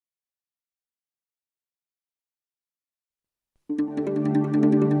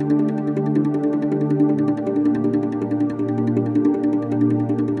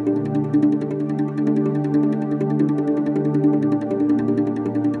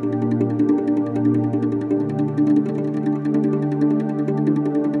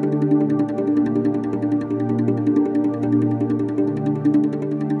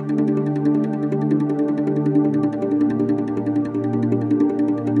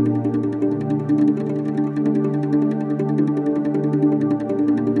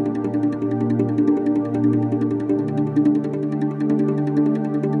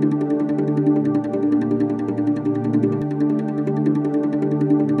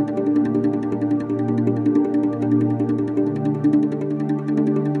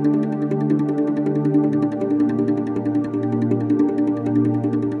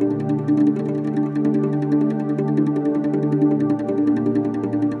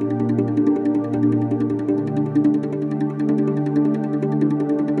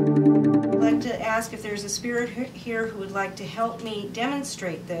If there's a spirit here who would like to help me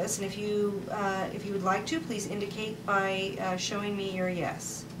demonstrate this, and if you would like to, please indicate by showing me your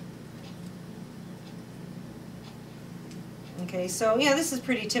yes. Okay, so yeah, this is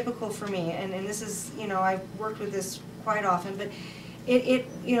pretty typical for me, and this is, you know, I've worked with this quite often, but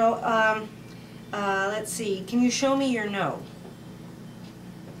you know, let's see, can you show me your no?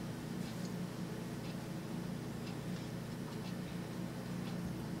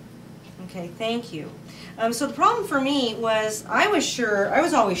 Okay, thank you. So the problem for me was I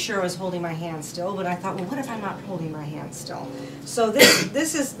was always sure I was holding my hand still, but I thought, well, what if I'm not holding my hand still? So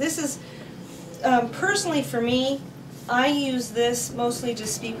this is personally for me, I use this mostly to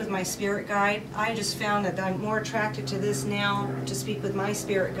speak with my spirit guide. I just found that I'm more attracted to this now to speak with my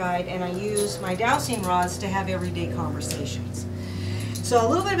spirit guide, and I use my dowsing rods to have everyday conversations. So a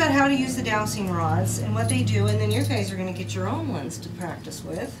little bit about how to use the dowsing rods and what they do, and then you guys are going to get your own ones to practice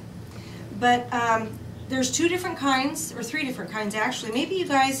with. But there's two different kinds, or three different kinds actually. Maybe you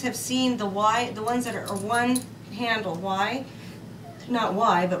guys have seen the Y, the ones that are one handle Y, not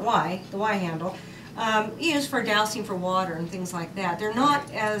Y, but Y, the Y handle, used for dowsing for water and things like that. They're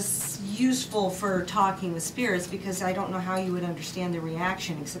not as useful for talking with spirits because I don't know how you would understand the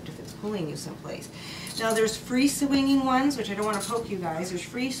reaction except if it's pulling you someplace. Now there's free swinging ones, which I don't want to poke you guys. There's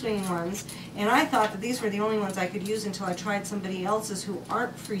free swinging ones, and I thought that these were the only ones I could use until I tried somebody else's who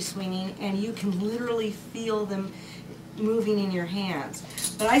aren't free swinging, and you can literally feel them moving in your hands.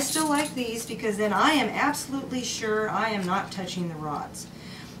 But I still like these because then I am absolutely sure I am not touching the rods.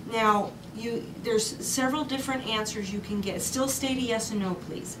 Now, there's several different answers you can get. Still state a yes and no,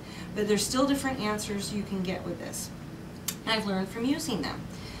 please. But there's still different answers you can get with this. I've learned from using them.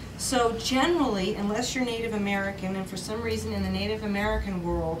 So generally, unless you're Native American, and for some reason in the Native American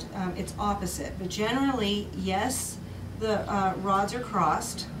world, it's opposite. But generally, yes, the rods are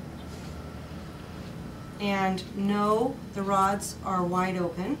crossed. And no, the rods are wide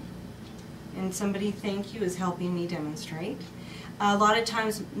open. And somebody, thank you, is helping me demonstrate. A lot of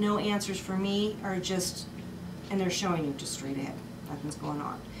times, no answers for me are just, and they're showing you just straight ahead. Nothing's going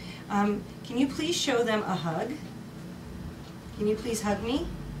on. Can you please show them a hug? Can you please hug me?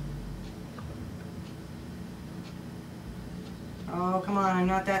 Oh, come on, I'm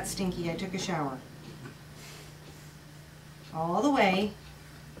not that stinky. I took a shower. All the way.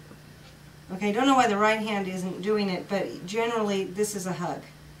 Okay, I don't know why the right hand isn't doing it, but generally this is a hug.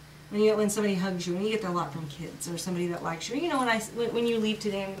 When somebody hugs you, and you get that a lot from kids or somebody that likes you. You know, when you leave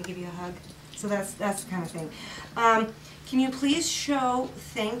today, I'm going to give you a hug. So that's the kind of thing. Can you please show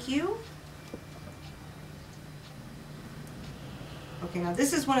thank you? Okay, now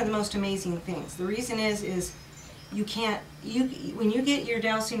this is one of the most amazing things. The reason is you can't, when you get your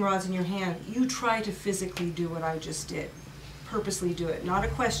dowsing rods in your hand, you try to physically do what I just did. Purposely do it. Not a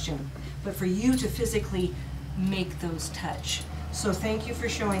question, but for you to physically make those touch. So thank you for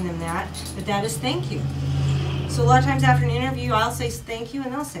showing them that, but that is thank you. So a lot of times after an interview, I'll say thank you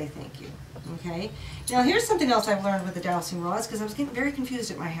and they'll say thank you. Okay? Now here's something else I've learned with the dowsing rods, because I was getting very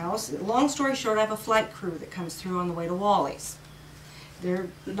confused at my house. Long story short, I have a flight crew that comes through on the way to Wally's. They're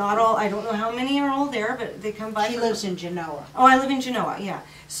not all, I don't know how many are all there, but they come by. She lives in Genoa. Oh, I live in Genoa, yeah.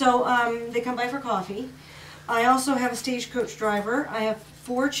 So they come by for coffee. I also have a stagecoach driver. I have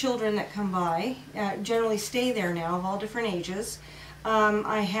 4 children that come by, generally stay there now, of all different ages.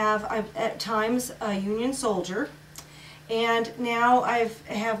 I have, at times, a Union soldier. And now I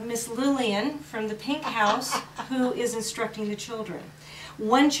have Miss Lillian from the Pink House who is instructing the children.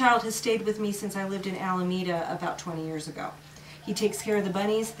 One child has stayed with me since I lived in Alameda about 20 years ago. He takes care of the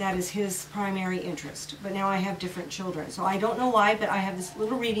bunnies. That is his primary interest. But now I have different children. So I don't know why, but I have this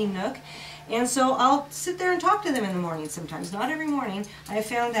little reading nook. And so I'll sit there and talk to them in the morning sometimes. Not every morning. I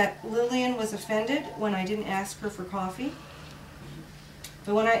found that Lillian was offended when I didn't ask her for coffee.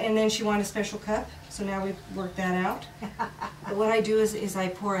 But and then she wanted a special cup. So now we've worked that out. But what I do is I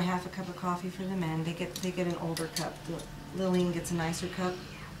pour a half a cup of coffee for the men. They get an older cup. Lillian gets a nicer cup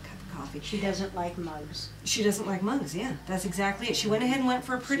of coffee. She doesn't like mugs. She doesn't like mugs, yeah. That's exactly it. She went ahead and went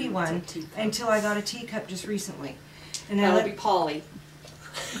for a pretty one until I got a teacup just recently. And That'll be Polly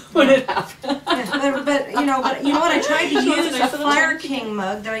when it happens. Yeah, but you know what? I tried to use a Fire King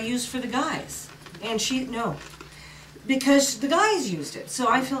mug that I used for the guys, and no, because the guys used it. So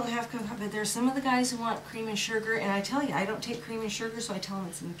I feel half cup. But there's some of the guys who want cream and sugar, and I tell you, I don't take cream and sugar, so I tell them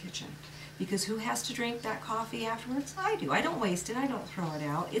it's in the kitchen. Because who has to drink that coffee afterwards? I do. I don't waste it. I don't throw it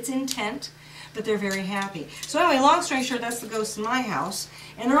out. It's intent, but they're very happy. So anyway, long story short, that's the ghosts in my house,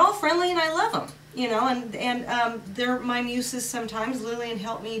 and they're all friendly, and I love them. You know, and they're my muses sometimes. Lillian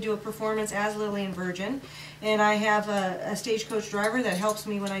helped me do a performance as Lillian Virgin, and I have a stagecoach driver that helps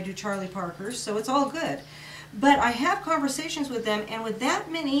me when I do Charlie Parker's, so it's all good. But I have conversations with them, and with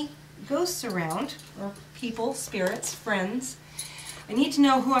that many ghosts around, or people, spirits, friends, I need to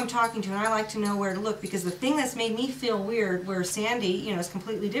know who I'm talking to, and I like to know where to look, because the thing that's made me feel weird, where Sandie, is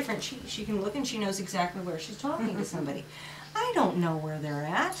completely different, she can look and she knows exactly where she's talking to somebody. I don't know where they're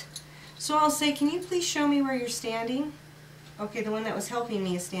at. So I'll say, can you please show me where you're standing? Okay, the one that was helping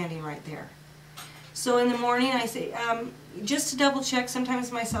me is standing right there. So in the morning I say, just to double check,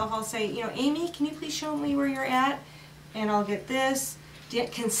 sometimes myself I'll say, Amy, can you please show me where you're at? And I'll get this.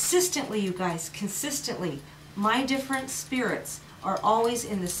 Consistently, you guys, consistently, my different spirits are always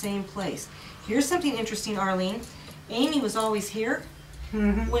in the same place. Here's something interesting, Arlene. Amy was always here.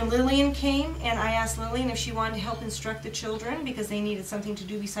 When Lillian came, and I asked Lillian if she wanted to help instruct the children because they needed something to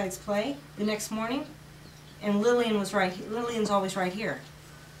do besides play the next morning, and Lillian's always right here.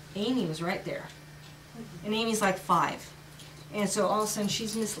 Amy was right there. And Amy's like 5. And so all of a sudden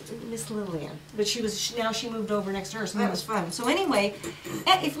she's Miss Lillian. But now she moved over next to her, so that was fun. So anyway,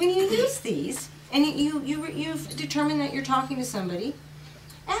 when you use these, and you've determined that you're talking to somebody,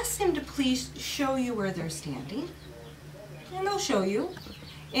 ask them to please show you where they're standing. And they'll show you.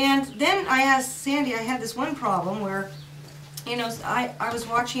 And then I asked Sandie, I had this one problem where, I was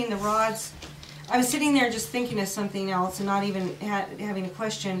watching the rods. I was sitting there just thinking of something else and not even having a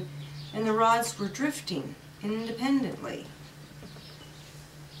question, and the rods were drifting independently.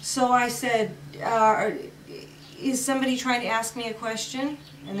 So I said, is somebody trying to ask me a question?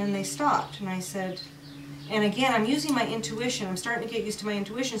 And then they stopped, and I said, and again, I'm using my intuition. I'm starting to get used to my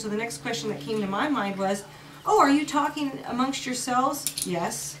intuition, so the next question that came to my mind was, oh, are you talking amongst yourselves?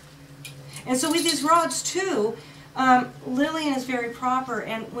 Yes. And so with these rods too, Lillian is very proper,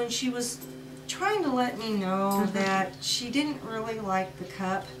 and when she was trying to let me know that she didn't really like the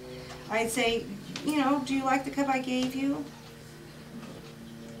cup, I'd say, do you like the cup I gave you?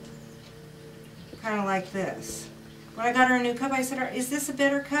 Kind of like this. When I got her a new cup, I said, is this a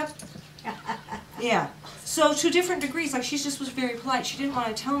better cup? Yeah. So to different degrees, like she just was very polite. She didn't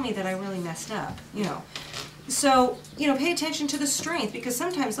want to tell me that I really messed up, So, pay attention to the strength, because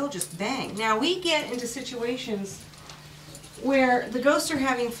sometimes they'll just bang. Now, we get into situations where the ghosts are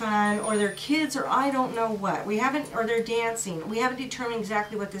having fun, or their kids, or I don't know what. Or they're dancing. We haven't determined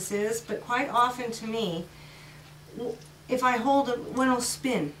exactly what this is, but quite often to me, if I hold one will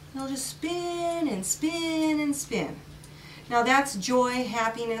spin. They'll just spin and spin and spin. Now that's joy,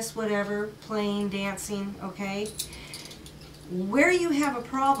 happiness, whatever, playing, dancing, okay? Where you have a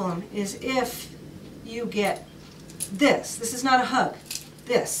problem is if you get this. This is not a hug.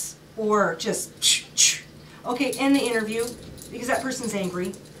 This. Or just, okay, end the interview because that person's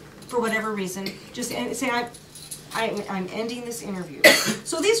angry for whatever reason. Just say, I'm ending this interview.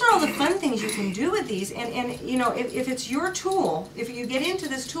 So these are all the fun things you can do with these. And if it's your tool, if you get into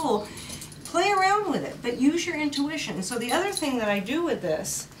this tool, play around with it, but use your intuition. So the other thing that I do with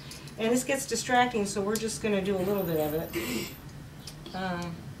this, and this gets distracting, so we're just going to do a little bit of it.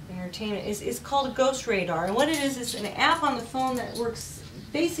 Entertainment is called a ghost radar, and what it is an app on the phone that works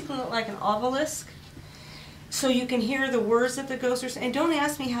basically like an obelisk, so you can hear the words that the ghosts are saying. And don't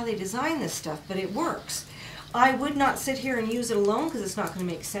ask me how they design this stuff, but it works. I would not sit here and use it alone because it's not going to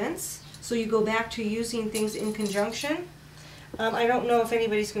make sense, so you go back to using things in conjunction. I don't know if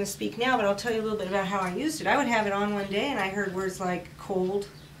anybody's going to speak now, but I'll tell you a little bit about how I used it. I would have it on one day and I heard words like cold,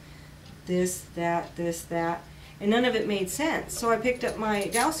 this, that, and none of it made sense. So I picked up my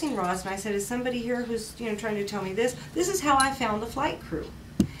dowsing rods and I said, is somebody here who's trying to tell me this? This is how I found the flight crew.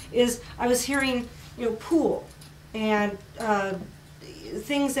 I was hearing pool, and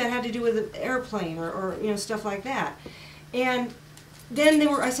things that had to do with an airplane or you know, stuff like that. And then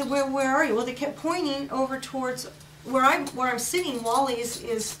I said, where are you? Well, they kept pointing over towards where I'm sitting. Wally's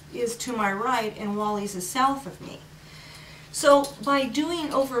is to my right, and Wally's is south of me. So by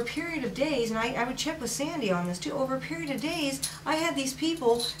doing over a period of days, and I would check with Sandie on this too, over a period of days, I had these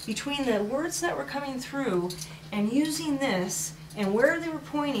people, between the words that were coming through and using this and where they were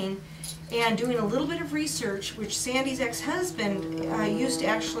pointing and doing a little bit of research, which Sandie's ex-husband used to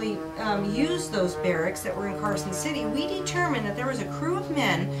actually use those barracks that were in Carson City, we determined that there was a crew of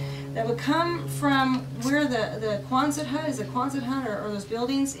men that would come from where the Quonset hut, is the Quonset hut or those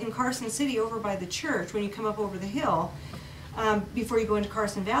buildings in Carson City over by the church when you come up over the hill, before you go into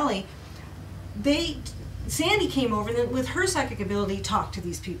Carson Valley. Sandie came over and then with her psychic ability talked to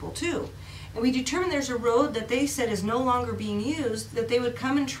these people too. And we determined there's a road that they said is no longer being used, that they would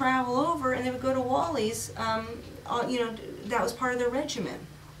come and travel over and they would go to Wally's, you know, that was part of their regiment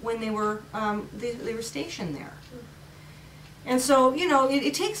when they were stationed there. And so, you know,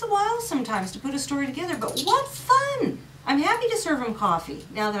 it takes a while sometimes to put a story together, but what fun! I'm happy to serve them coffee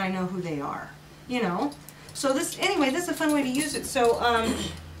now that I know who they are, you know. So this, anyway, this is a fun way to use it. So,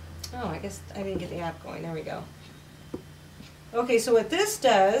 oh, I guess I didn't get the app going. There we go. Okay, so what this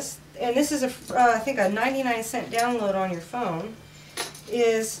does, and this is I think a 99-cent download on your phone,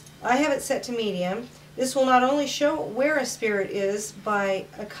 is I have it set to medium. This will not only show where a spirit is by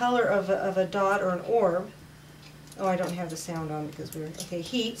a color of a dot or an orb. Oh, I don't have the sound on because we're, okay,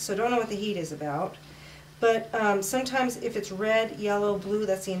 heat, so don't know what the heat is about. But sometimes if it's red, yellow, blue,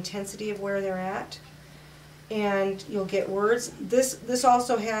 that's the intensity of where they're at. And you'll get words. This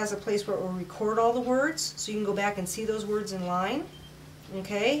also has a place where it will record all the words, so you can go back and see those words in line,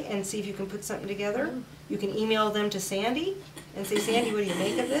 okay, and see if you can put something together. You can email them to Sandie and say, Sandie, what do you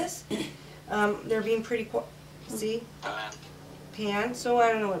make of this? They're being pretty, see? Pan. So I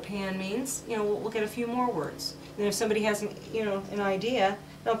don't know what pan means. You know, we'll get a few more words. And if somebody has an idea,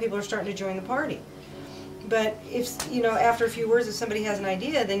 now people are starting to join the party. But if, you know, after a few words, if somebody has an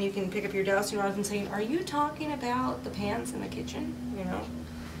idea, then you can pick up your dowsing rod and say, are you talking about the pans in the kitchen, you know?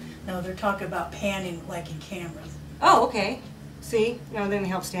 No, they're talking about panning like in cameras. Oh, okay. See? No, then it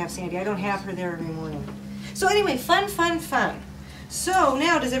helps to have Sandie. I don't have her there every morning. So anyway, fun, fun, fun. So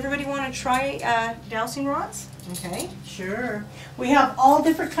now, does everybody want to try dowsing rods? Okay. Sure. We have all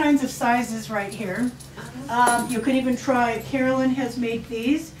different kinds of sizes right here. You could even try, Carolyn has made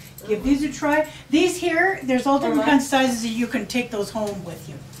these. Give these a try. These here, there's all different kinds of sizes that you can take those home with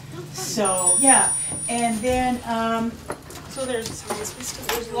you. So, yeah. And then, so there's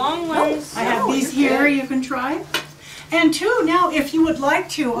long ones. I have these here you can try. And two, now if you would like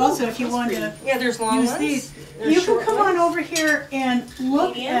to, also if you want to there's long use ones. These, you can come on over here and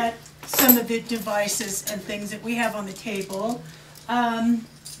look at some of the devices and things that we have on the table. I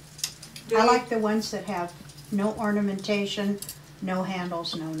like the ones that have no ornamentation, no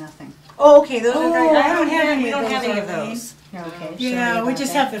handles, no nothing. Oh, okay, those are great. I I don't have any we of don't those, have any of Arlene. those. Okay. Yeah, we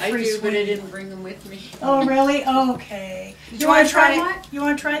just have the I free do, but I swing. didn't bring them with me. Oh, really? Okay. You want to try one? You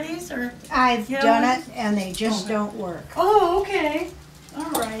want to try these or? I've Yeah. done it and they just don't work. Oh, okay.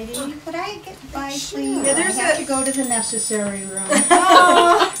 Alrighty. Could I get by, Sure. please? Yeah, there's I have to go to the necessary room.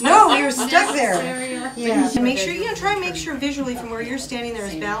 No, you're stuck there. Yeah. And make sure, try and make sure visually from where you're standing there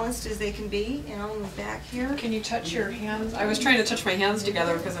as balanced as they can be, and on the back here. Can you touch your hands? I was trying to touch my hands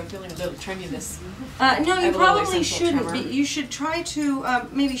together because I'm feeling a little tremunous. No, I you have a little probably essential shouldn't. tremor. You should try to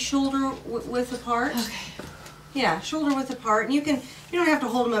maybe shoulder width apart. Okay. Yeah, shoulder width apart. And you don't have to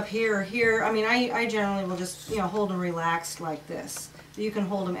hold them up here or here. I mean, I generally will just, hold them relaxed like this. You can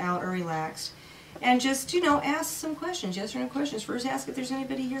hold them out or relaxed. And just, ask some questions, yes or no questions. First ask if there's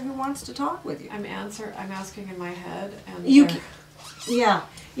anybody here who wants to talk with you. I'm asking in my head, and Yeah,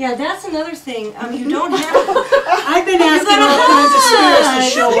 that's another thing. You don't have I've been asking all kinds of spirits to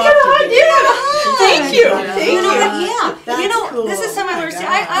show up today. Thank you. Cool. This is something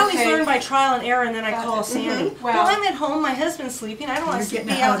I always learn by trial and error, and then I call Sandie. Wow. Well, I'm at home, my husband's sleeping, I don't want You're to getting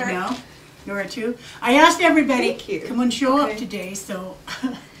be a out hug there. now. Nora too. I asked everybody, Thank you. come and show up Okay. today, so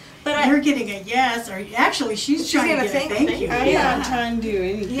But you're getting a yes, or actually she's trying to gonna get a thank you. I'm not trying to do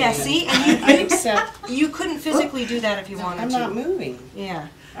anything. Yeah, see, and Except you couldn't physically do that if you wanted I'm to. not moving. Yeah.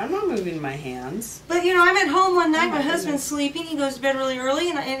 I'm not moving my hands. But I'm at home one night, Oh, my my husband's goodness. sleeping, he goes to bed really early,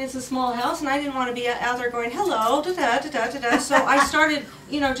 and it's a small house, and I didn't want to be out there going, hello, da-da-da-da-da-da. So I started,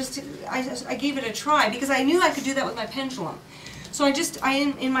 I gave it a try, because I knew I could do that with my pendulum. So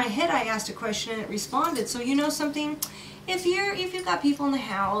in my head I asked a question and it responded. So something, if you've got people in the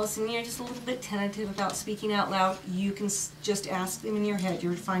house and you're just a little bit tentative about speaking out loud, you can just ask them in your head.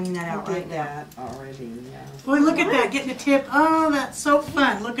 You're finding that out I right did now. that already, yeah. Boy, look at that, getting a tip. Oh, that's so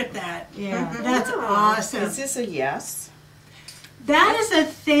fun. Look at that. Yeah. That's awesome. Is this a yes? That is a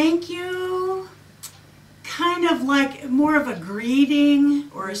thank you, kind of like more of a greeting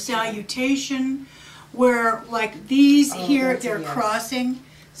or a salutation, where like these here, that's a they're yes. crossing.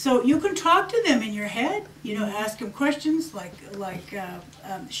 So you can talk to them in your head, you know, ask them questions like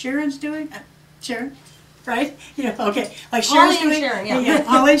Sharon's doing. Sharon, right? You know, okay, like Sharon's Holly and doing. Sharon, yeah.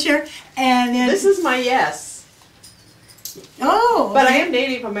 Holly and Sharon. And then, This is my yes. oh. But I am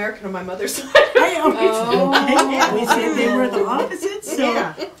Native American on my mother's side. Yeah, we said they were the opposites, so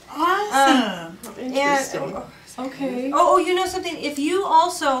Yeah. awesome. Interesting. Okay. Oh, you know something? If you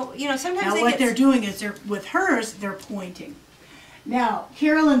also, you know, sometimes Now they what get they're doing is with hers, they're pointing. Now,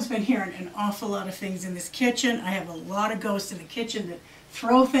 Carolyn's been hearing an awful lot of things in this kitchen. I have a lot of ghosts in the kitchen that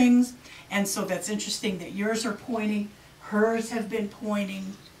throw things, and so that's interesting that yours are pointing. Hers have been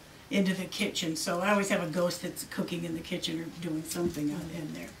pointing into the kitchen, so I always have a ghost that's cooking in the kitchen or doing something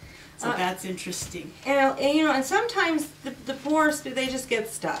in there. So that's interesting. And you know, and sometimes the poor, they just get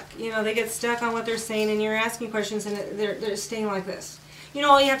stuck. You know, they get stuck on what they're saying, and you're asking questions, and they're staying like this. You know,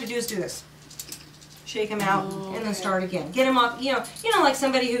 all you have to do is do this. Shake them out, and then start again. Get them off. You know, like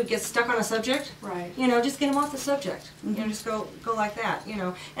somebody who gets stuck on a subject. Right. You know, just get them off the subject. You know, just go like that. You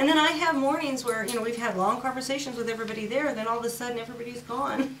know, and then I have mornings where we've had long conversations with everybody there, and then all of a sudden everybody's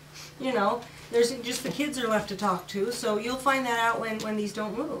gone. You know, there's just the kids are left to talk to. So you'll find that out when these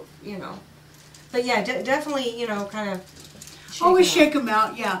don't move. You know, but yeah, definitely. You know, kind of. Always shake them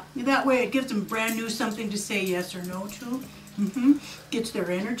out, yeah. That way it gives them brand new something to say yes or no to. Gets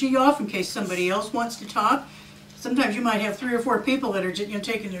their energy off in case somebody else wants to talk. Sometimes you might have 3 or 4 people that are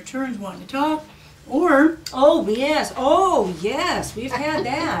taking their turns wanting to talk. Or oh yes, we've had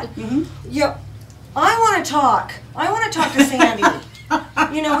that. Yeah, I want to talk. I want to talk to Sandie.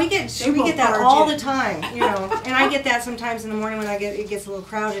 You know, we get that all the time. You know, and I get that sometimes in the morning when it gets a little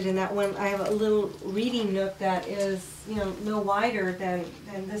crowded. In that one, I have a little reading nook that is no wider than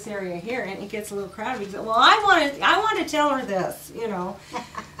this area here, and it gets a little crowded. Because, well, I want to tell her this. You know,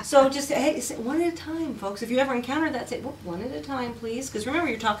 so just hey, one at a time, folks. If you ever encounter that, say one at a time, please. Because remember,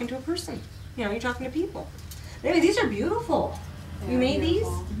 you're talking to a person. You know, you're talking to people. Anyway, these are beautiful. You made these?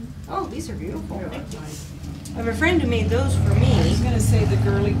 Oh, these are beautiful. I have a friend who made those for me. I was going to say the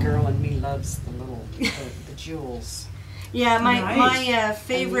girly girl in me loves the little, the jewels. Yeah, my And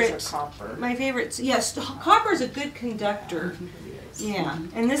favorite. these are copper. My favorite. Yes, copper is a good conductor. Yeah,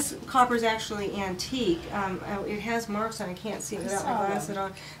 and this copper is actually antique. It has marks on it. I can't see it without my glasses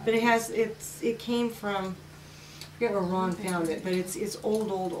on. But it came from. I forget where Ron found it, but it's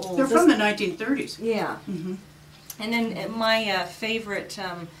old. they're from the 1930s. Yeah. And then my favorite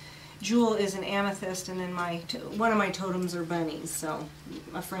jewel is an amethyst, and then one of my totems are bunnies. So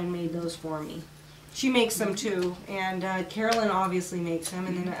a friend made those for me. She makes them too, and Carolyn obviously makes them.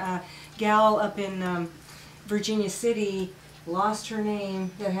 And then a gal up in Virginia City lost her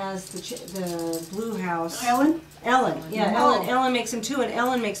name that has the blue house. Ellen? Ellen, yeah, Oh. Ellen makes them too, and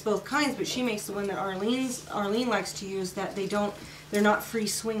Ellen makes both kinds, but she makes the one that Arlene likes to use. That they're not free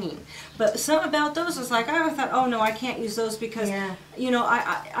swinging. But some about those was like I thought, oh no, I can't use those because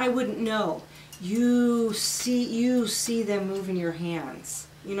I wouldn't know. You see them move in your hands.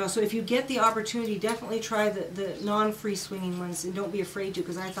 So if you get the opportunity, definitely try the non-free swinging ones, and don't be afraid to,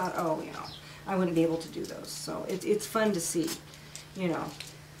 because I thought, I wouldn't be able to do those. So it's fun to see,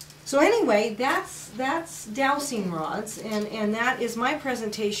 So anyway, that's dowsing rods, and that is my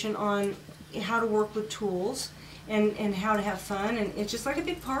presentation on how to work with tools and how to have fun, and it's just like a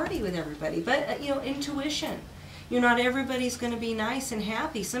big party with everybody. But intuition. Not everybody's going to be nice and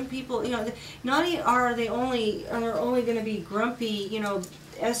happy. Some people, not are they only going to be grumpy,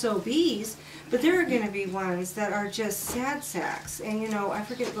 SOBs, but there are going to be ones that are just sad sacks. And I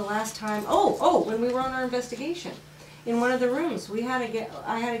forget the last time. When we were on our investigation, in one of the rooms,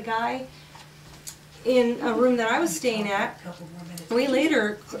 I had a guy in a room that I was staying at. We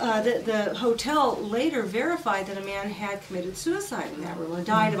later, the hotel later verified that a man had committed suicide in that room, or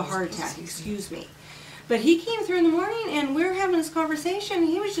died of a heart attack. Excuse me. But he came through in the morning, and we were having this conversation.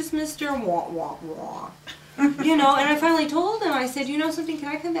 He was just Mr. Wah, wah, wah. And I finally told him, I said, something, can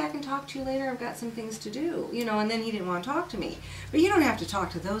I come back and talk to you later? I've got some things to do. And then he didn't want to talk to me. But you don't have to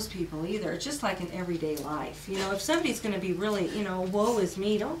talk to those people either. It's just like in everyday life. If somebody's going to be really, woe is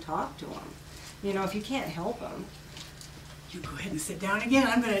me, don't talk to them. If you can't help them. You go ahead and sit down again.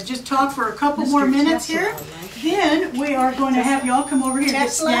 I'm going to just talk for a couple more minutes here. Then we are going to have you all come over here and get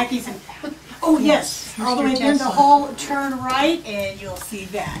snackies. And Oh, yes, Mr. all the way in the Tesla. hall, turn right, and you'll see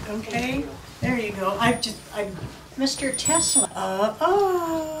that, okay? There you go. I'm, Mr. Tesla.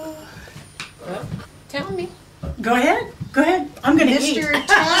 Tell me. Go ahead, go ahead. I'm gonna eat. Mr.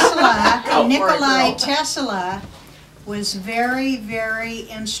 Tesla, Go for it, Nikolai girl. Tesla, was very, very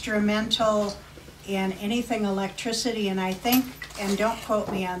instrumental in anything electricity, and I think, and don't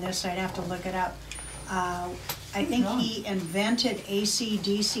quote me on this, I'd have to look it up. I think he invented AC,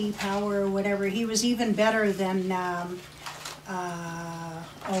 DC power or whatever. He was even better than,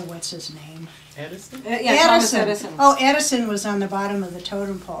 what's his name? Edison? Yeah, Thomas Edison. Oh, Edison was on the bottom of the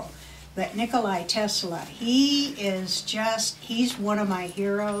totem pole. But Nikolai Tesla, he's one of my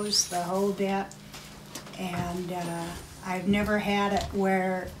heroes, the whole bit. And I've never had it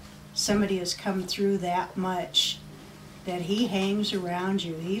where somebody has come through that much that he hangs around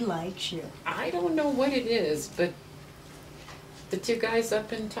you. He likes you. I don't know what it is, but the two guys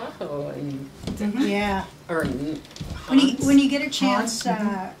up in Tahoe and Yeah. or When you get a chance,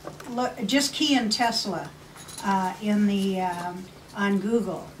 look, just key in Tesla in the on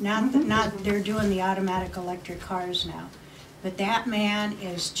Google. Not they're doing the automatic electric cars now, but that man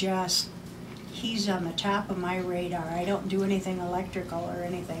is just, he's on the top of my radar. I don't do anything electrical or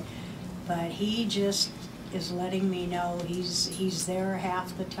anything, but he just is letting me know he's there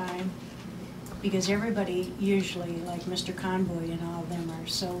half the time. Because everybody usually, like Mr. Convoy and all of them, are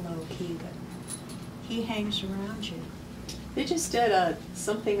so low key, but he hangs around you. They just did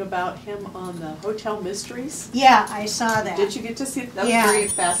something about him on the Hotel Mysteries. Yeah, I saw that. Did you get to see that? That was Yeah, very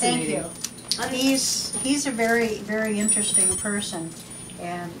fascinating. Thank you. He's a very, very interesting person,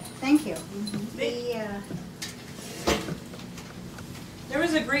 and thank you. There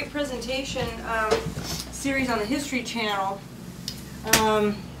was a great presentation series on the History Channel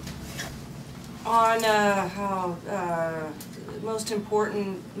on most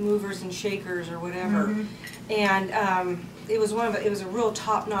important movers and shakers or whatever, and it was a real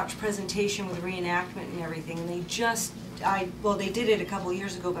top-notch presentation with reenactment and everything. And they they did it a couple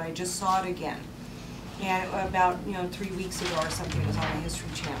years ago, but I just saw it again. And about 3 weeks ago or something, it was on the History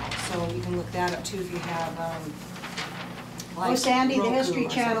Channel. So you can look that up too if you have. Like Sandie, the Roku History or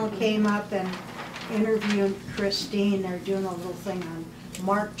Channel something. came up and interviewed Christine. They're doing a little thing on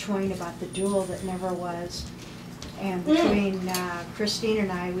Mark Twain about the duel that never was. And between Christine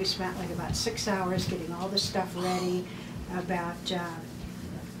and I, we spent like about 6 hours getting all the stuff ready about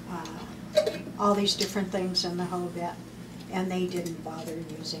all these different things in the whole bit. And they didn't bother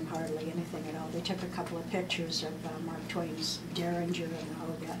using hardly anything at all. They took a couple of pictures of Mark Twain's Derringer and the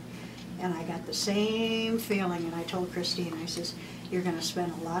whole bit. And I got the same feeling, and I told Christine, I says, you're going to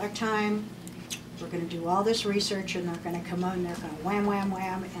spend a lot of time, we're going to do all this research, and they're going to come on, they're going to wham, wham,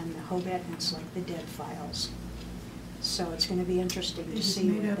 wham, and the whole bit, and it's like the dead files. So it's going to be interesting to see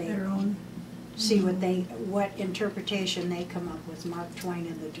what interpretation they come up with, Mark Twain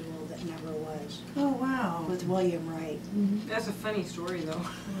and the duel that never was, Oh, wow. with William Wright. That's a funny story, though.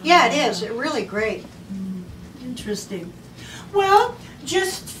 Yeah, it is, really great. Interesting. Well,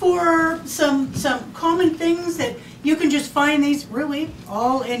 just for some common things that you can just find these really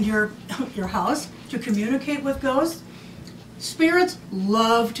all in your house to communicate with ghosts. Spirits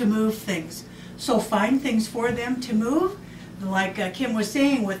love to move things. So find things for them to move. Like Kim was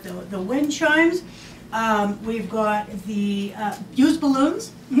saying with the wind chimes, we've got the used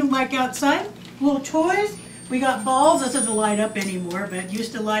balloons, like outside, little toys. We got balls, that doesn't light up anymore, but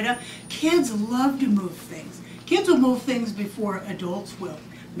used to light up. Kids love to move things. Kids will move things before adults will.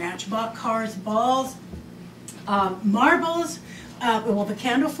 Matchbox cars, balls, marbles, the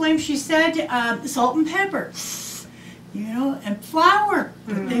candle flame, she said, salt and pepper, and flour.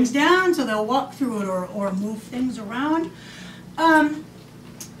 Put things down so they'll walk through it or move things around.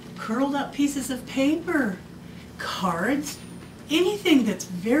 Curled up pieces of paper, cards, anything that's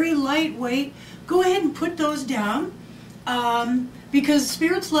very lightweight, go ahead and put those down because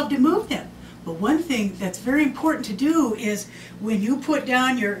spirits love to move them. But one thing that's very important to do is when you put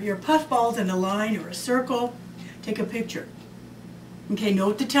down your puff balls in a line or a circle, take a picture. Okay,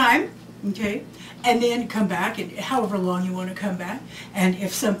 note the time, okay, and then come back, and however long you want to come back, and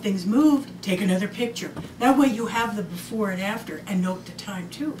if something's moved, take another picture. That way you have the before and after, and note the time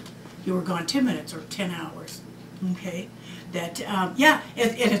too. You were gone 10 minutes or 10 hours, okay? That, and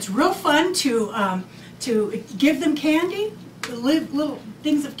it's real fun to give them candy, little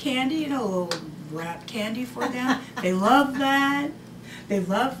things of candy, little wrapped candy for them. They love that. They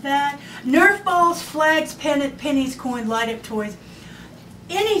love that. Nerf balls, flags, pennies, coin, light-up toys,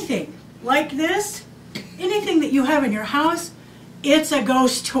 anything like this, anything that you have in your house, it's a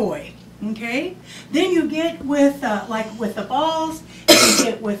ghost toy, okay? Then you get with, like with the balls, you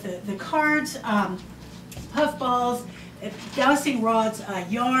communicate with the cards, puffballs, dowsing rods,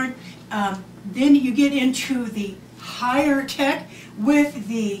 yarn. Then you get into the higher tech with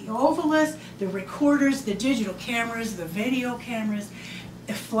the ovilus, the recorders, the digital cameras, the video cameras,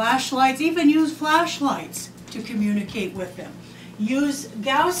 the flashlights, even use flashlights to communicate with them. Use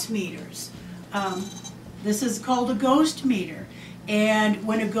Gauss meters. This is called a ghost meter. And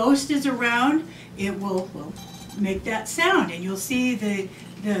when a ghost is around, it will make that sound. And you'll see the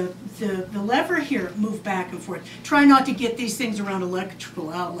lever here move back and forth. Try not to get these things around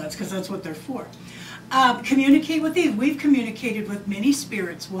electrical outlets because that's what they're for. Communicate with these. We've communicated with many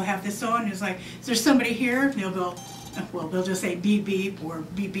spirits. We'll have this on. It's like, is there somebody here? And they'll go, well, they'll just say beep beep or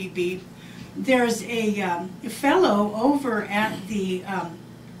beep beep beep. There's a fellow over at the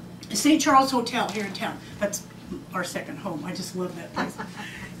St. Charles Hotel here in town. That's our second home. I just love that place.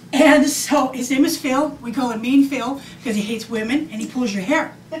 And so his name is Phil. We call him Mean Phil because he hates women and he pulls your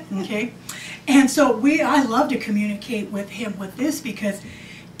hair. Okay, and so I love to communicate with him with this because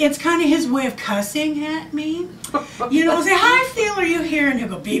it's kind of his way of cussing at me. You know, say, "Hi, Phil, are you here?" And he'll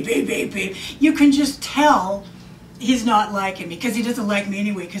go beep beep beep beep. You can just tell he's not liking me because he doesn't like me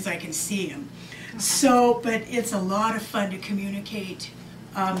anyway because I can see him. So, but it's a lot of fun to communicate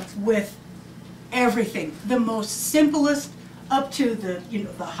with everything, the most simplest up to the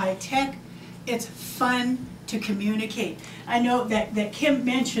the high tech. It's fun to communicate. I know that Kim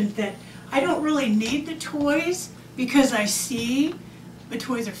mentioned that I don't really need the toys because I see the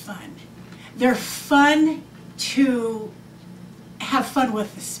toys are fun. They're fun to have fun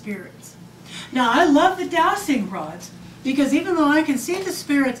with the spirits. Now I love the dowsing rods because even though I can see the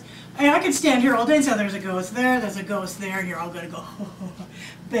spirits, I can stand here all day and say there's a ghost there, there's a ghost there, and you're all going to go,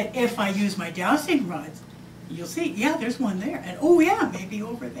 but if I use my dowsing rods, you'll see, yeah, there's one there, and oh yeah, maybe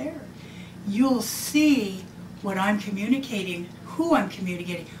over there. You'll see what I'm communicating, who I'm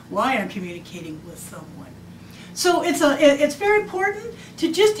communicating, why I'm communicating with someone. So it's very important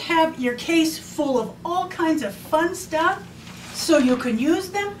to just have your case full of all kinds of fun stuff so you can use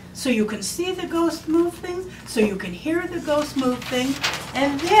them, so you can see the ghost move things, so you can hear the ghost move things,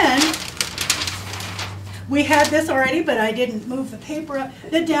 and then we had this already, but I didn't move the paper up.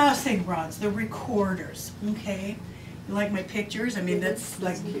 The dowsing rods, the recorders, okay? You like my pictures? I mean, that's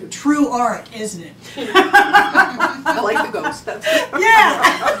like true art, isn't it? I like the ghost. That's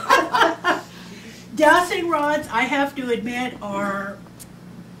Yeah! Dowsing rods, I have to admit, are,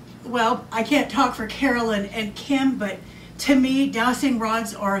 well, I can't talk for Carolyn and Kim, but to me, dowsing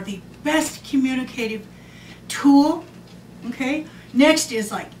rods are the best communicative tool, okay? Next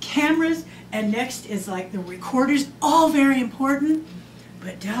is like cameras, and next is like the recorders, all very important.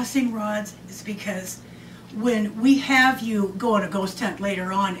 But dowsing rods is because when we have you go on a ghost hunt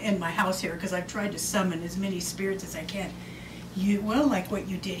later on in my house here, because I've tried to summon as many spirits as I can, well, like what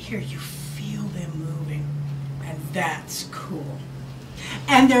you did here, you feel them moving, and that's cool.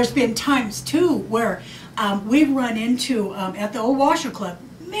 And there's been times too where we've run into, at the old Washer Club,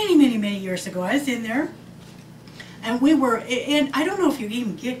 many years ago, I was in there, and we were, and I don't know if you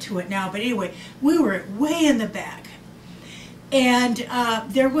even get to it now, but anyway, we were way in the back. And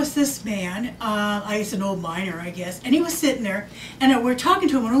there was this man, he's an old miner, I guess, and he was sitting there, and we're talking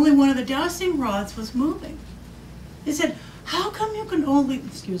to him, and only one of the dowsing rods was moving. He said, how come you can only,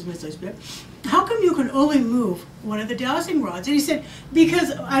 excuse me, how come you can only move one of the dowsing rods? And he said,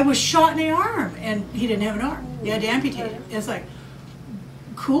 because I was shot in the arm, and he didn't have an arm. He had to amputate it. It's like,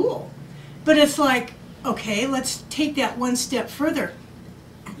 cool. But it's like, okay, let's take that one step further.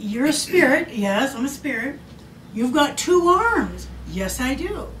 You're a spirit. Yes, I'm a spirit. You've got 2 arms. Yes, I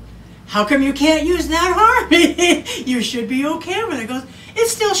do. How come you can't use that arm? You should be okay with it. It goes,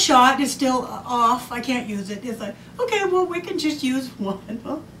 it's still shot. It's still off. I can't use it. It's like, okay, well, we can just use one.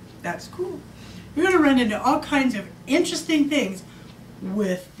 Well, that's cool. You're going to run into all kinds of interesting things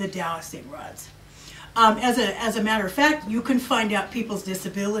with the dowsing rods. As a matter of fact, you can find out people's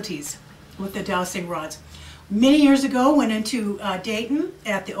disabilities with the dowsing rods. Many years ago, went into Dayton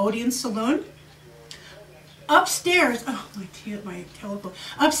at the Odeon Saloon. Upstairs, oh, my telephone.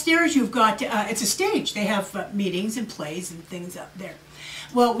 Upstairs, you've got, it's a stage. They have meetings and plays and things up there.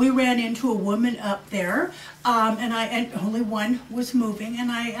 Well, we ran into a woman up there, and only one was moving,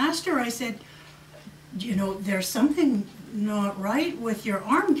 and I asked her, I said, you know, there's something not right with your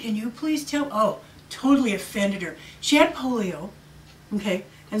arm. Can you please tell? Oh, totally offended her. She had polio, okay,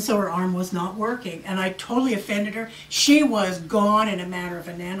 and so her arm was not working, and I totally offended her. She was gone in a matter of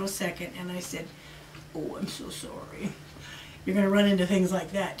a nanosecond, and I said, oh, I'm so sorry. You're going to run into things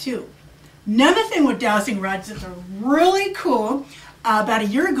like that, too. Another thing with dowsing rods that are really cool, about a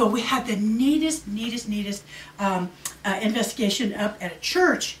year ago, we had the neatest investigation up at a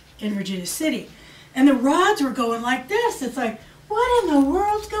church in Virginia City. And the rods were going like this. It's like, what in the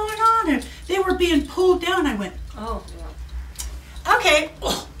world's going on? And they were being pulled down. I went, Oh, okay,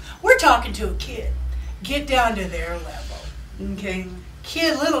 we're talking to a kid. Get down to their level, okay?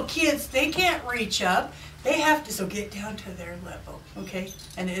 Little kids, they can't reach up. They have to, so get down to their level, okay?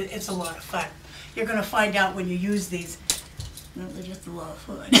 And it's a lot of fun. You're going to find out when you use these. No, they're just a lot of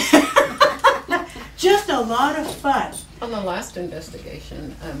fun. Just a lot of fun. On the last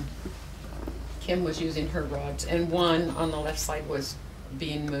investigation, Kim was using her rods, and one on the left side was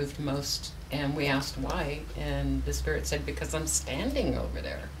being moved most, and we asked why, and the spirit said, because I'm standing over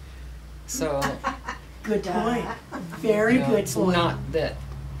there. So, Good point. Very good it's point. not that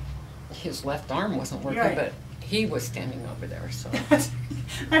his left arm wasn't working, Right. but he was standing over there, so.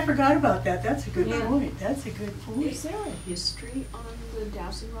 I forgot about that. That's a good Yeah. point. That's a good point. Is there a history on the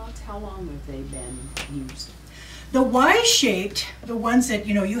dowsing rods? How long have they been used? The Y-shaped, the ones that,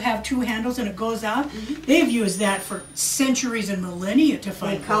 you have two handles and it goes out, they've used that for centuries and millennia to they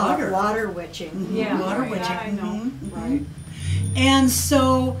find call water. it water witching. Yeah, water right. witching. Yeah, I know. Right. And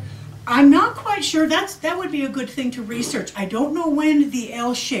so I'm not quite sure. That would be a good thing to research. I don't know when the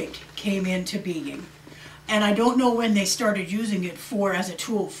L-shaped came into being. And I don't know when they started using it as a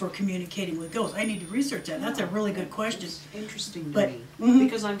tool for communicating with ghosts. I need to research that. That's a really good question. It's interesting to But- me, mhm.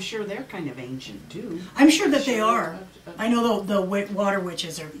 because I'm sure they're kind of ancient too. I'm sure that they Sure, are. I know the water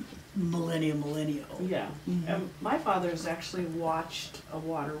witches are millennia old. Yeah. My father's actually watched a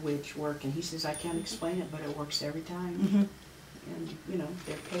water witch work, and he says, I can't explain it, but it works every time. Mhm. And,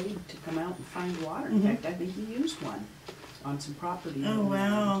 they're paid to come out and find water. In fact, I think he used one on some property. Oh,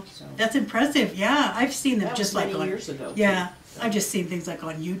 wow. So. That's impressive. Yeah, I've seen them That just was like many on, years ago. yeah, too. I've just seen things like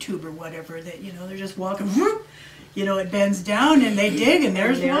on YouTube or whatever that, they're just walking, whoop, it bends down and they dig and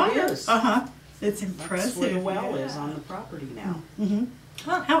there's there it water. is. Uh-huh. It's That's impressive. where the well yeah. is on the property now. Mm-hmm.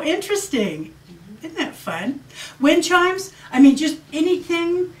 Huh. How interesting. Isn't that fun? Wind chimes, just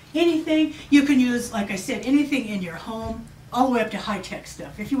anything you can use, like I said, anything in your home, all the way up to high-tech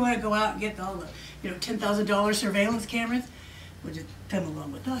stuff. If you want to go out and get all the, $10,000 surveillance cameras, well, just come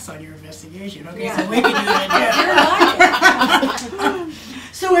along with us on your investigation, okay? Yeah. So we can do that.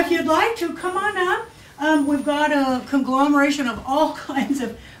 So if you'd like to, come on up. We've got a conglomeration of all kinds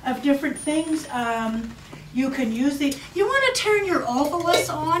of different things. You can use the, you want to turn your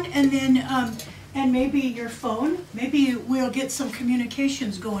Ovilus on and then, and maybe your phone. Maybe we'll get some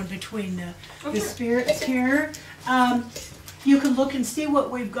communications going between the spirits here. You can look and see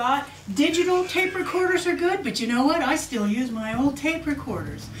what we've got. Digital tape recorders are good, but you know what? I still use my old tape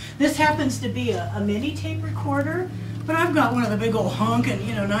recorders. This happens to be a mini tape recorder, but I've got one of the big old honking,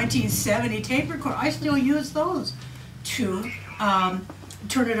 1970 tape recorder. I still use those to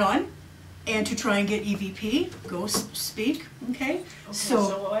turn it on and to try and get EVP, ghost speak, okay? Okay,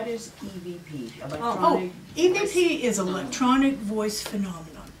 so what is EVP? Oh, Electronic EVP is electronic voice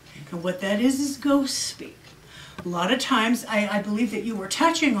phenomenon. And what that is ghost speak. A lot of times, I believe that you were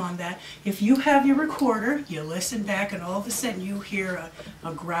touching on that. If you have your recorder, you listen back and all of a sudden you hear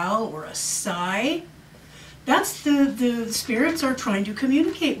a growl or a sigh, that's the spirits are trying to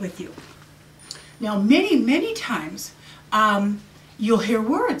communicate with you. Now, many times, you'll hear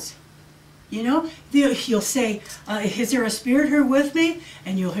words. You'll say, is there a spirit here with me?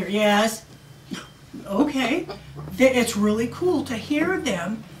 And you'll hear, yes. Okay. It's really cool to hear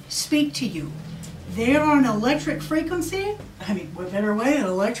them speak to you. They're on an electric frequency. What better way, an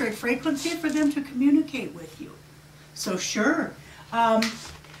electric frequency for them to communicate with you. So sure.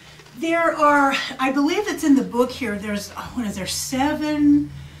 There are, I believe it's in the book here, there's 7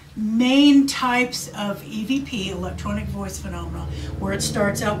 main types of EVP, electronic voice phenomena, where it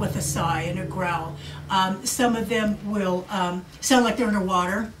starts out with a sigh and a growl. Some of them will sound like they're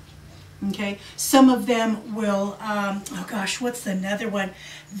underwater. Okay, some of them will, oh gosh, what's another one?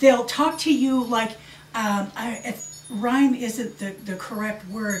 They'll talk to you like, rhyme isn't the correct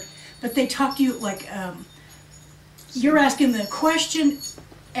word, but they talk to you like, you're asking the question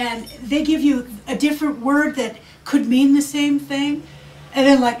and they give you a different word that could mean the same thing. And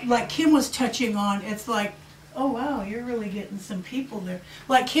then like Kim was touching on, it's like, oh wow, you're really getting some people there.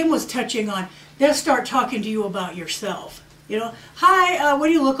 Like Kim was touching on, they'll start talking to you about yourself. Hi, what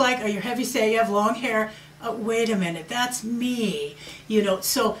do you look like? Oh, you're heavy set, you have long hair. Wait a minute, that's me.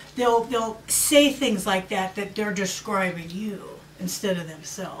 So they'll say things like that they're describing you instead of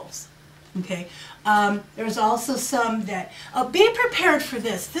themselves. Okay. There's also some that be prepared for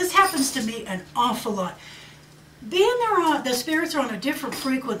this. This happens to me an awful lot. Being the spirits are on a different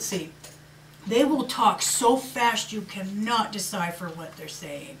frequency. They will talk so fast you cannot decipher what they're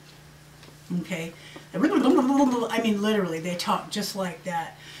saying. Okay? I mean, literally, they talk just like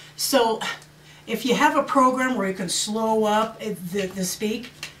that. So, if you have a program where you can slow up the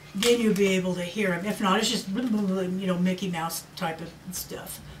speak, then you'll be able to hear them. If not, it's just, you know, Mickey Mouse type of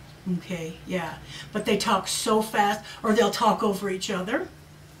stuff. Okay, yeah. But they talk so fast, or they'll talk over each other.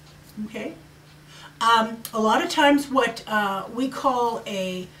 Okay? A lot of times what we call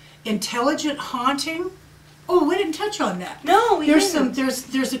a intelligent haunting. Oh, we didn't touch on that. No, we didn't.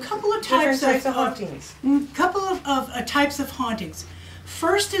 There's a couple of types Different types of hauntings. Couple of types of hauntings.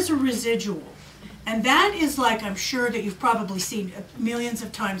 First is a residual. And that is like, I'm sure that you've probably seen millions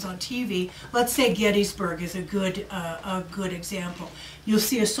of times on TV. Let's say Gettysburg is a good example. You'll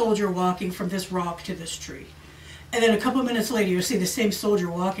see a soldier walking from this rock to this tree. And then a couple of minutes later, you'll see the same soldier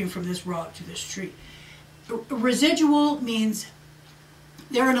walking from this rock to this tree. Residual means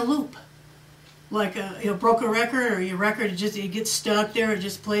they're in a loop. Like you broke a record, or your record it gets stuck there, it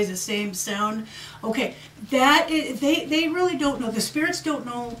just plays the same sound. Okay, they really don't know. The spirits don't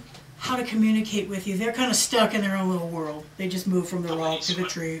know how to communicate with you. They're kind of stuck in their own little world. They just move from the rock to the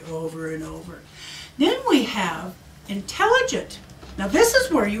tree over and over. Then we have intelligent. Now this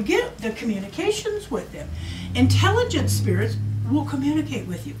is where you get the communications with them. Intelligent spirits will communicate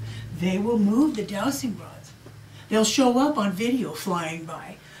with you. They will move the dowsing rods. They'll show up on video flying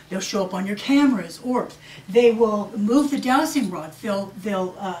by. They'll show up on your cameras, or they will move the dowsing rod.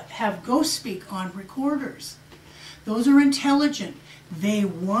 They'll have ghost speak on recorders. Those are intelligent. They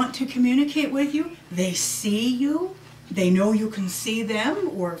want to communicate with you. They see you. They know you can see them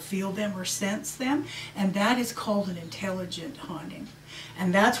or feel them or sense them. And that is called an intelligent haunting.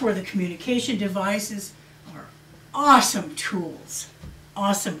 And that's where the communication devices are awesome tools.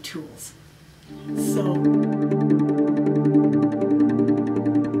 Awesome tools. So...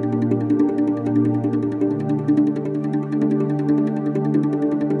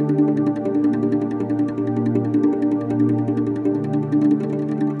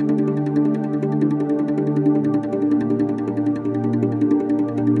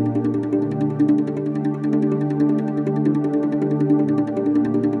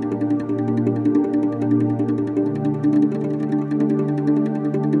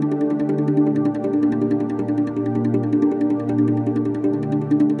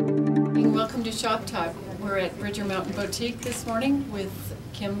 Boutique this morning with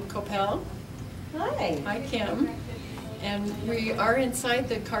Kim Copel. Hi. Hi, Kim. And we are inside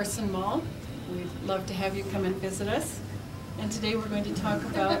the Carson Mall. We'd love to have you come and visit us. And today we're going to talk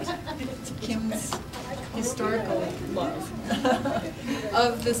about Kim's historical love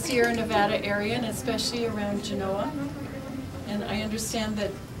of the Sierra Nevada area, and especially around Genoa. And I understand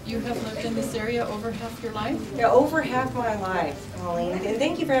that you have lived in this area over half your life? Yeah, over half my life, Coleen. And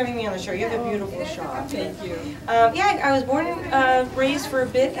thank you for having me on the show. You have a beautiful shop. Thank you. Yeah, I was born and raised for a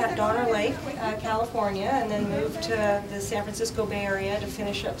bit at Donner Lake, California, and then moved to the San Francisco Bay Area to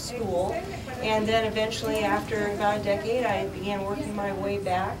finish up school. And then eventually, after about a decade, I began working my way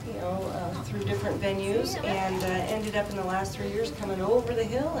back, through different venues, and ended up in the last 3 years coming over the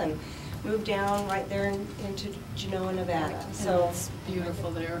hill and moved down right there into Genoa, Nevada. So it's beautiful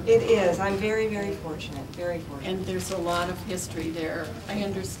there. It is. I'm very, very fortunate. Very fortunate. And there's a lot of history there. I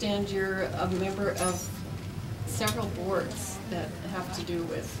understand you're a member of several boards that have to do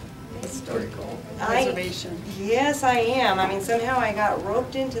with historical preservation. Yes, I am. I mean, somehow I got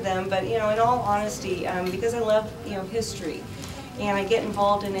roped into them, but in all honesty, because I love history, and I get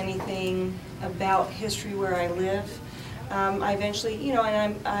involved in anything about history where I live. I eventually,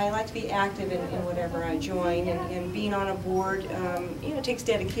 and I like to be active in whatever I join, and being on a board, it takes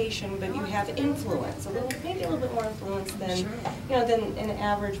dedication, but you have influence, maybe a little bit more influence than, sure. Than an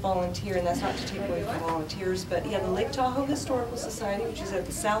average volunteer, and that's not to take away from volunteers, but yeah, the Lake Tahoe Historical Society, which is at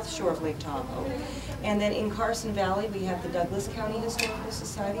the south shore of Lake Tahoe, and then in Carson Valley, we have the Douglas County Historical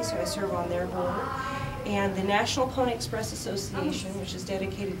Society, so I serve on their board. And the National Pony Express Association, which is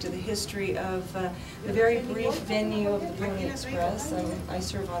dedicated to the history of the very brief venue of the Pony Express. I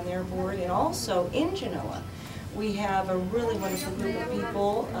serve on their board. And also in Genoa, we have a really wonderful group of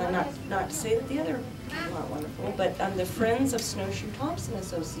people, not to say that the other people aren't wonderful, but the Friends of Snowshoe Thompson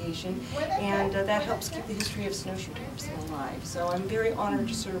Association, and that helps keep the history of Snowshoe Thompson alive. So I'm very honored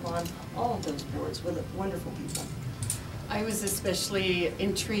to serve on all of those boards with wonderful people. I was especially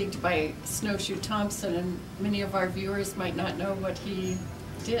intrigued by Snowshoe Thompson, and many of our viewers might not know what he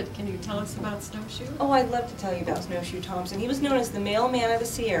did. Can you tell us about Snowshoe? Oh, I'd love to tell you about Snowshoe Thompson. He was known as the mailman of the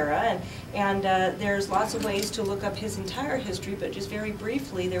Sierra, and there's lots of ways to look up his entire history, but just very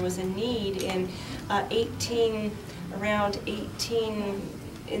briefly, there was a need in around 18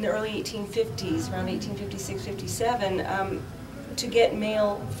 in the early 1850s, around 1856, 57, to get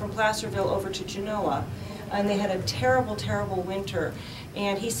mail from Placerville over to Genoa. And they had a terrible, terrible winter.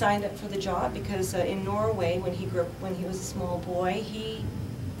 And he signed up for the job because in Norway, when he was a small boy, he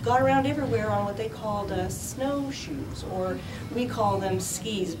got around everywhere on what they called snowshoes, or we call them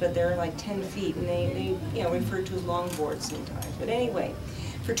skis, but they're like 10 feet, and they referred to as longboards sometimes. But anyway,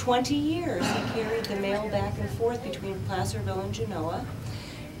 for 20 years, he carried the mail back and forth between Placerville and Genoa,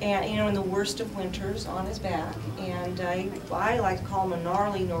 and in the worst of winters on his back. And I like to call him a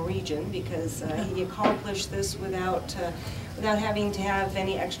gnarly Norwegian because he accomplished this without having to have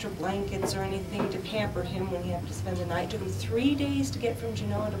any extra blankets or anything to pamper him when he had to spend the night. It took him 3 days to get from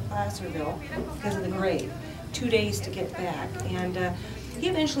Genoa to Placerville because of the grade, 2 days to get back. And he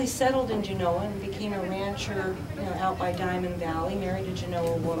eventually settled in Genoa and became a rancher out by Diamond Valley, married a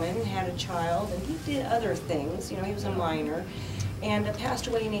Genoa woman, had a child, and he did other things. He was a miner. And passed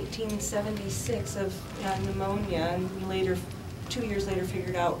away in 1876 of pneumonia, and later, 2 years later,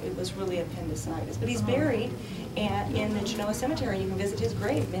 figured out it was really appendicitis. But he's buried in the Genoa Cemetery. You can visit his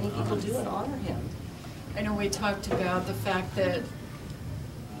grave. Many people do and honor him. I know we talked about the fact that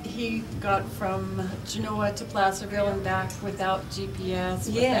he got from Genoa to Placerville and back without GPS.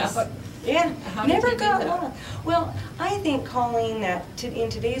 Yes. Yeah, How did never he do got that? lost. Well, I think, Coleen, that in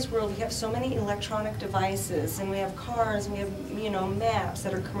today's world we have so many electronic devices, and we have cars, and we have maps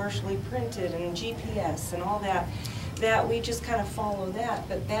that are commercially printed, and GPS and all that, that we just kind of follow that.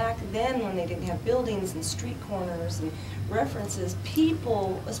 But back then, when they didn't have buildings and street corners and references,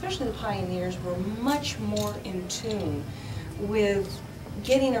 people, especially the pioneers, were much more in tune with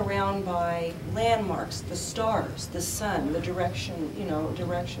getting around by landmarks, the stars, the sun, the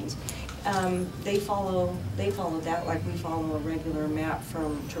directions. They follow that like we follow a regular map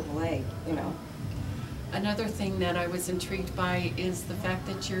from AAA. Another thing that I was intrigued by is the fact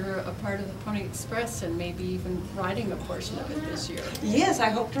that you're a part of the Pony Express and maybe even riding a portion of it this year. Yes, I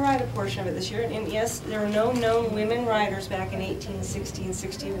hope to ride a portion of it this year. And yes, there are no known women riders back in 1860 and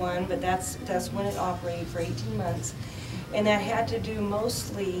 61, but that's when it operated for 18 months. And that had to do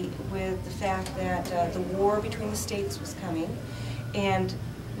mostly with the fact that the war between the states was coming, and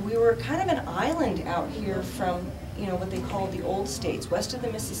we were kind of an island out here from what they called the old states. West of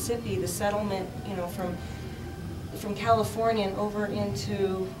the Mississippi, the settlement from California and over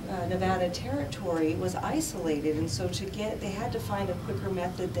into Nevada territory was isolated, and so they had to find a quicker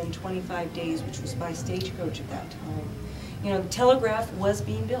method than 25 days, which was by stagecoach at that time. The telegraph was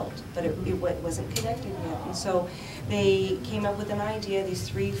being built, but it wasn't connected yet. And so they came up with an idea. These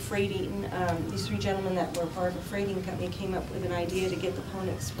three gentlemen that were part of a freighting company came up with an idea to get the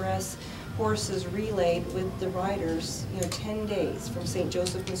Pony Express horses relayed with the riders, 10 days from St.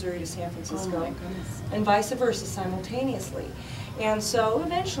 Joseph, Missouri to San Francisco, Oh my goodness. and vice versa simultaneously. And so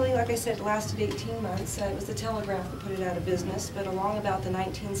eventually, like I said, it lasted 18 months. It was the telegraph that put it out of business, but along about the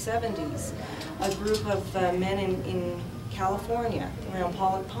 1970s, a group of men in California, around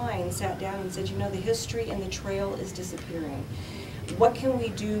Pollock Pine, sat down and said, the history and the trail is disappearing. What can we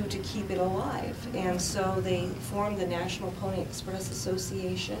do to keep it alive? And so they formed the National Pony Express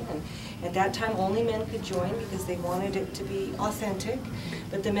Association, and at that time only men could join because they wanted it to be authentic,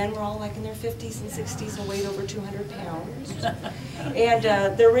 but the men were all like in their 50s and 60s and weighed over 200 pounds.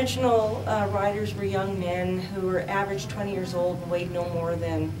 And the original riders were young men who were average 20 years old and weighed no more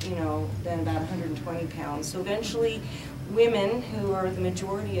than about 120 pounds. So eventually women, who are the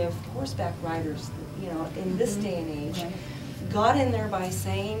majority of horseback riders, in this day and age, got in there by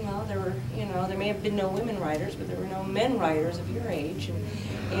saying, well, there may have been no women riders, but there were no men riders of your age.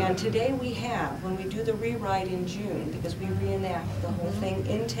 And today we have, when we do the rewrite in June, because we reenact the whole thing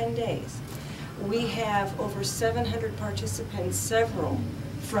in 10 days, we have over 700 participants, several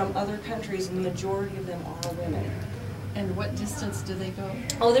from other countries, and the majority of them are women. And what distance do they go?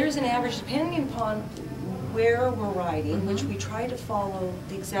 Oh, there's an average, depending upon where we're riding, which we try to follow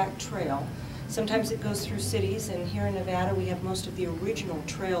the exact trail. Sometimes it goes through cities, and here in Nevada we have most of the original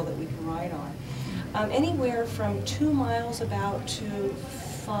trail that we can ride on. Anywhere from 2 miles about to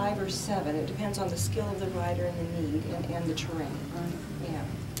 5 or 7. It depends on the skill of the rider and the need and the terrain. Yeah.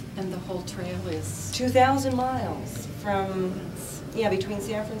 And the whole trail is 2,000 miles from, between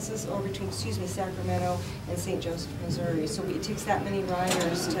Sacramento and St. Joseph, Missouri. So it takes that many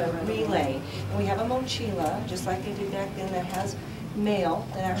riders to relay. And we have a mochila, just like they did back then, that has mail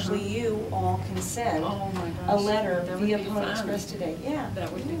that actually you all can send a letter via Pony Express today. Yeah.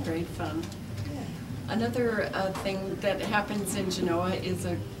 That would be great fun. Another thing that happens in Genoa is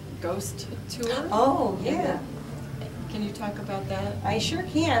a ghost tour. Oh, yeah. Can you talk about that? I sure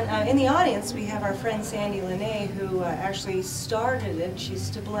can. In the audience, we have our friend Sandie Lene, who actually started it. She's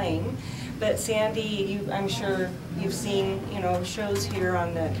to blame. But Sandie, I'm sure you've seen, shows here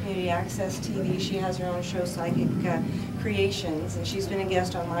on the Community Access TV. She has her own show, Psychic Creations, and she's been a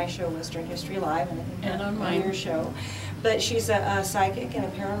guest on my show, Western History Live, and on your show. But she's a psychic and a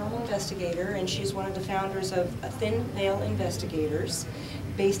paranormal investigator, and she's one of the founders of Thin Veil Investigators,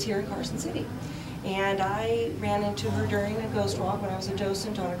 based here in Carson City. And I ran into her during a ghost walk when I was a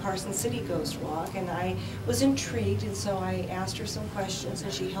docent on a Carson City ghost walk, and I was intrigued, and so I asked her some questions,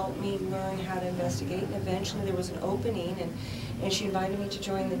 and she helped me learn how to investigate, and eventually there was an opening, and she invited me to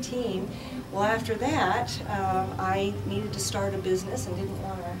join the team. Well, after that, I needed to start a business and didn't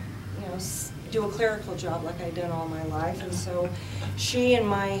want to, do a clerical job like I'd done all my life, and so she and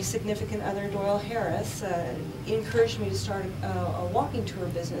my significant other, Doyle Harris, encouraged me to start a walking tour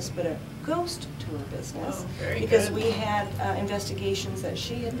business, but a ghost tour business, because we had investigations that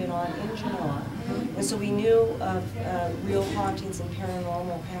she had been on in Genoa, and so we knew of real hauntings and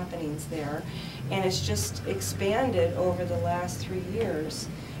paranormal happenings there, and it's just expanded over the last 3 years.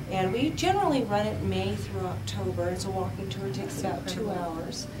 And we generally run it May through October. It's a walking tour, it takes about 2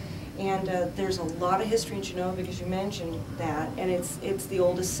 hours. And there's a lot of history in Genoa, because you mentioned that, and it's the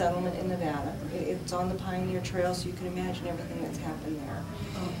oldest settlement in Nevada. It's on the Pioneer Trail, so you can imagine everything that's happened there.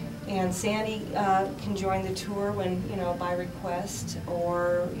 And Sandie can join the tour when, by request,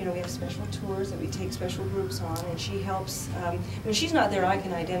 or, we have special tours that we take special groups on, and she helps. When she's not there, I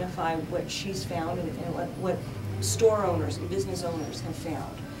can identify what she's found and what store owners and business owners have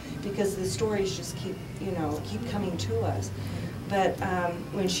found, because the stories just keep coming to us. But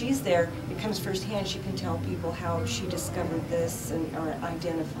when she's there, it comes firsthand. She can tell people how she discovered this or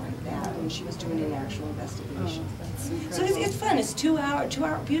identified that when she was doing an actual investigation. So it's fun. It's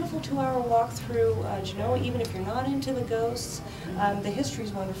beautiful 2-hour walk through Genoa. Even if you're not into the ghosts, the history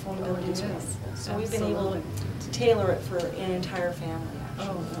is wonderful and built into it. So we've been able to tailor it for an entire family. Actually.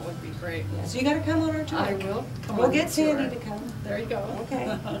 Oh, that would be great. Yeah. So you got to come on our tour. I will. We'll get Sandie to come. There you go.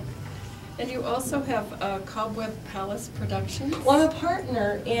 Okay. And you also have Cobweb Palace Productions? Well, I'm a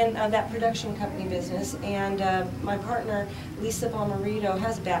partner in that production company business, and my partner, Lisa Bomarito,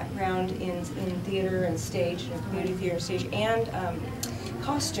 has a background in theater and stage, community theater and stage, and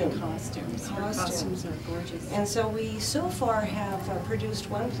costumes. Her costumes are gorgeous. And so we so far have produced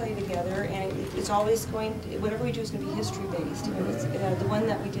one play together, and it's always whatever we do is going to be history-based. The one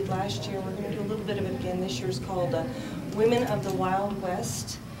that we did last year, we're going to do a little bit of it again this year, is called Women of the Wild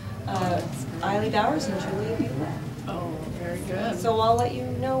West. Eiley Bowers and Julia Buell. Oh, very good. So I'll let you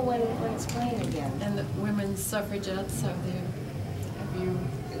know when it's playing again. And the women's suffragettes, have you?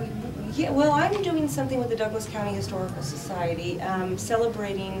 Yeah, well, I'm doing something with the Douglas County Historical Society,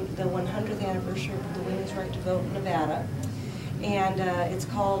 celebrating the 100th anniversary of the women's right to vote in Nevada, and it's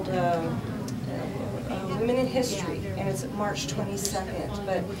called Women in History, and it's March 22nd.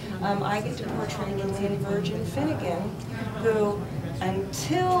 But I get to portray Lillian Virgin Finnegan, who,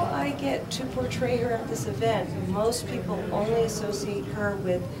 until I get to portray her at this event, most people only associate her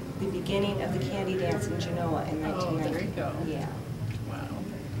with the beginning of the candy dance in Genoa in 1990. Oh, there you go. Yeah. Wow.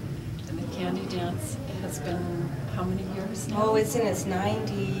 And the candy dance has been how many years now? Oh, it's in its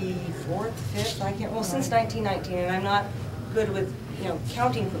 94th, 5th, since 1919, and I'm not good with,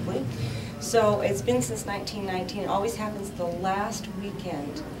 counting quickly. So it's been since 1919. It always happens the last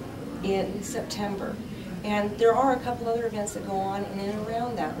weekend in September. And there are a couple other events that go on in and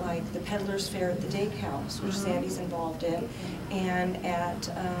around that, like the Peddler's Fair at the Dake House, which Sandie's involved in, and at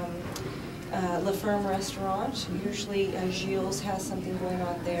La Ferme Restaurant. Usually Gilles has something going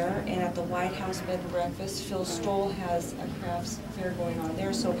on there, and at the White House Bed and Breakfast, Phil Stoll has a crafts fair going on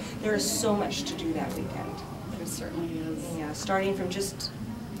there. So there is so much to do that weekend. There certainly is. Yeah, starting from just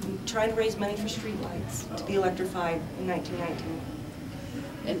trying to raise money for streetlights to be electrified in 1919.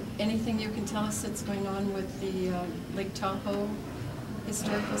 And anything you can tell us that's going on with the Lake Tahoe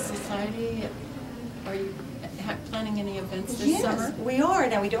Historical Society? Are you planning any events this summer? Yes, we are.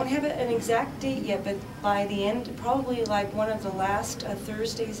 Now, we don't have an exact date yet, but by the end, probably like one of the last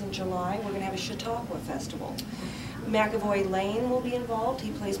Thursdays in July, we're going to have a Chautauqua Festival. McAvoy Lane will be involved.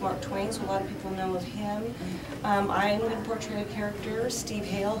 He plays Mark Twain, so a lot of people know of him. I'm going to portray a character. Steve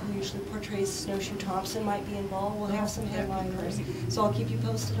Hale, who usually portrays Snowshoe Thompson, might be involved. We'll have some headliners, so I'll keep you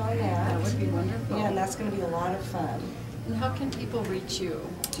posted on that. That would be wonderful. Yeah, and that's going to be a lot of fun. And how can people reach you?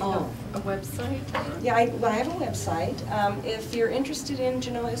 Do you have a website? Or? Yeah, I have a website. If you're interested in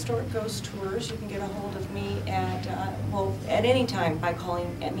Genoa Historic Ghost Tours, you can get a hold of me at any time by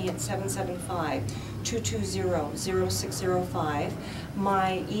calling me at 775-220-0605.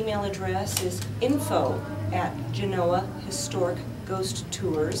 My email address is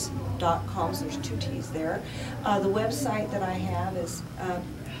info@genoahistoricghosttours.com, so there's 2 T's there. The website that I have is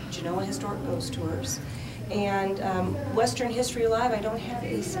Genoa Historic Ghost Tours. And Western History Alive, I don't have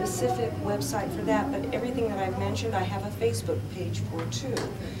a specific website for that, but everything that I've mentioned, I have a Facebook page for too.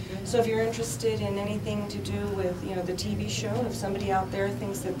 So if you're interested in anything to do with, the TV show, if somebody out there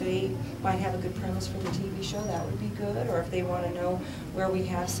thinks that they might have a good premise for the TV show, that would be good. Or if they want to know where we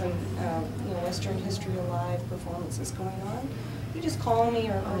have some, Western History Alive performances going on, you just call me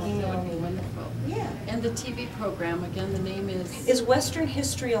or email That would me. be wonderful. Yeah. And the TV program, again, the name is? Is Western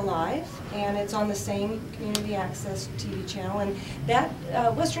History Alive, and it's on the same community access TV channel. And that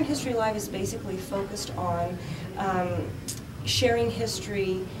Western History Alive is basically focused on sharing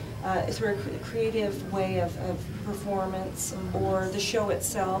history through a creative way of performance, or the show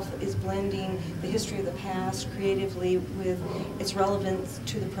itself is blending the history of the past creatively with its relevance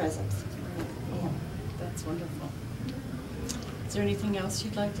to the present. Yeah. That's wonderful. Is there anything else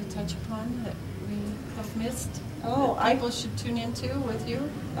you'd like to touch upon that we have missed? People should tune into with you?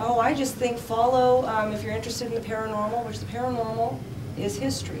 I just think follow, if you're interested in the paranormal, which the paranormal is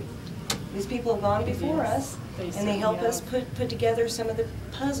history. These people have gone before us, and they help us put together some of the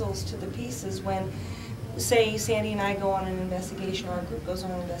puzzles to the pieces when, say, Sandie and I go on an investigation, or our group goes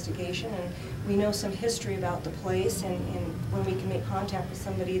on an investigation, and we know some history about the place, and when we can make contact with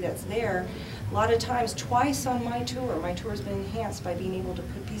somebody that's there, a lot of times, twice on my tour's been enhanced by being able to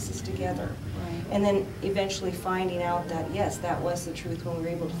put pieces together. Right. And then eventually finding out that, yes, that was the truth when we were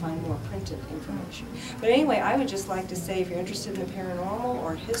able to find more printed information. But anyway, I would just like to say, if you're interested in the paranormal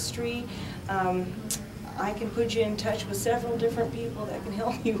or history, I can put you in touch with several different people that can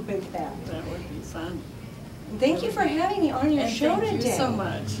help you with that. That would be fun. Thank you for having me on your show today. Thank you so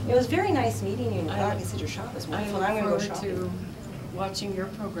much. It was very nice meeting you. Like I said, your shop is wonderful. I'm going to go look shopping. forward to watching your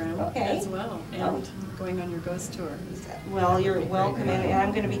program as well, and going on your ghost tour. Well, you're welcome, and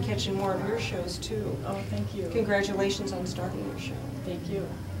I'm going to be catching more of your shows too. Oh, thank you. Congratulations on starting your show. Thank you.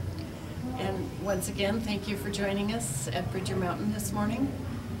 And once again, thank you for joining us at Bridger Mountain this morning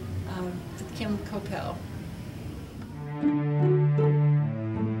with Kim Copel.